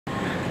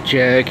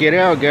Check it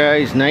out,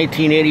 guys.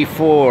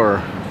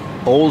 1984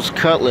 Olds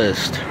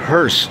Cutlass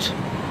Hurst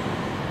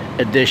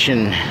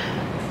edition.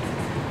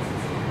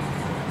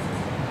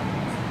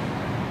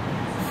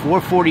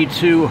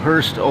 442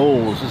 Hurst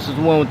Olds. This is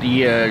the one with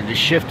the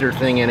shifter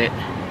thing in it.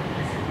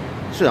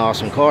 It's an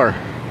awesome car.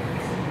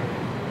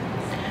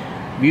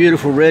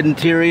 Beautiful red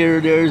interior.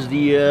 There's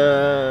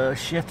the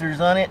shifters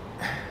on it.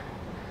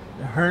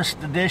 The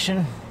Hurst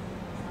edition.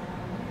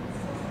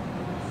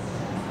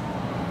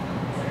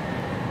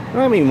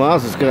 How many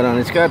miles it's got on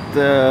it? It's got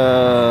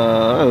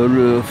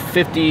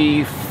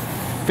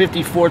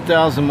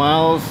 54,000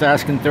 miles. It's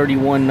asking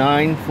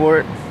 $31,900 for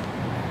it.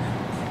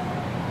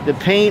 The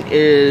paint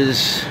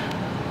is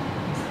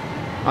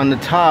on the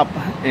top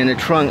and the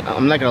trunk.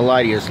 I'm not gonna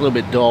lie to you, it's a little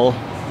bit dull.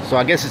 So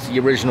I guess it's the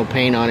original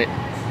paint on it.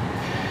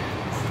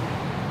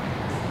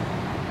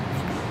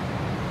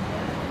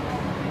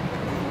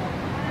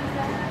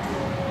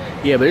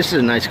 Yeah, but this is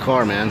a nice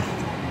car, man.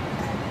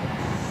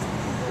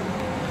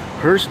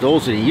 Hurst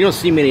Olds. You don't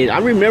see many. I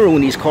remember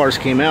when these cars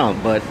came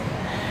out, but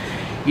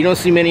you don't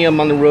see many of them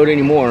on the road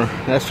anymore.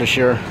 That's for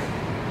sure.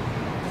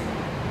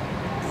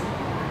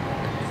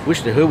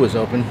 Wish the hood was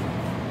open.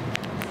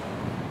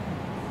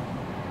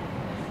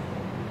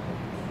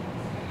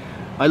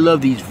 I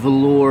love these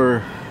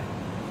velour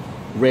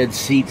red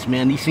seats,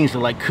 man. These things are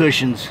like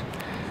cushions.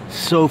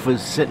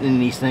 Sofas sitting in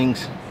these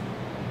things.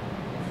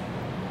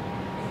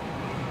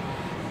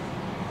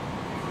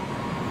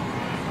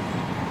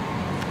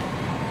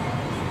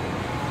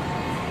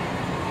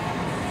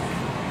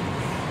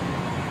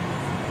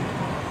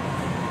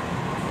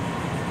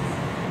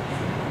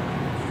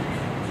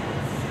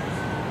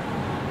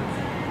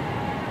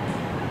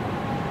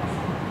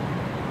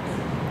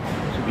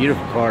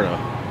 Beautiful car though.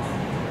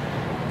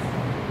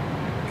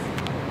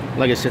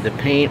 Like I said, the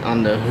paint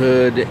on the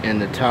hood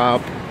and the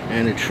top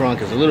and the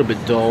trunk is a little bit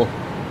dull.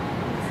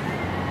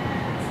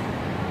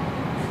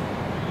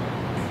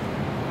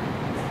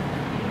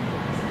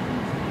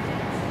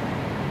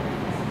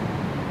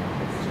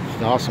 It's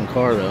an awesome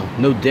car though.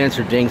 No dents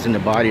or dings in the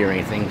body or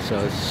anything, so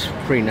it's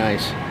pretty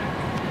nice.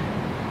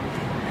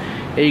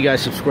 Hey, you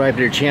guys, subscribe to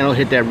their channel,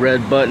 hit that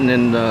red button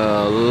in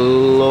the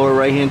lower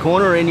right hand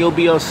corner and you'll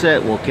be all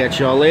set. We'll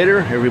catch y'all later.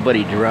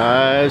 Everybody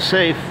drive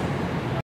safe.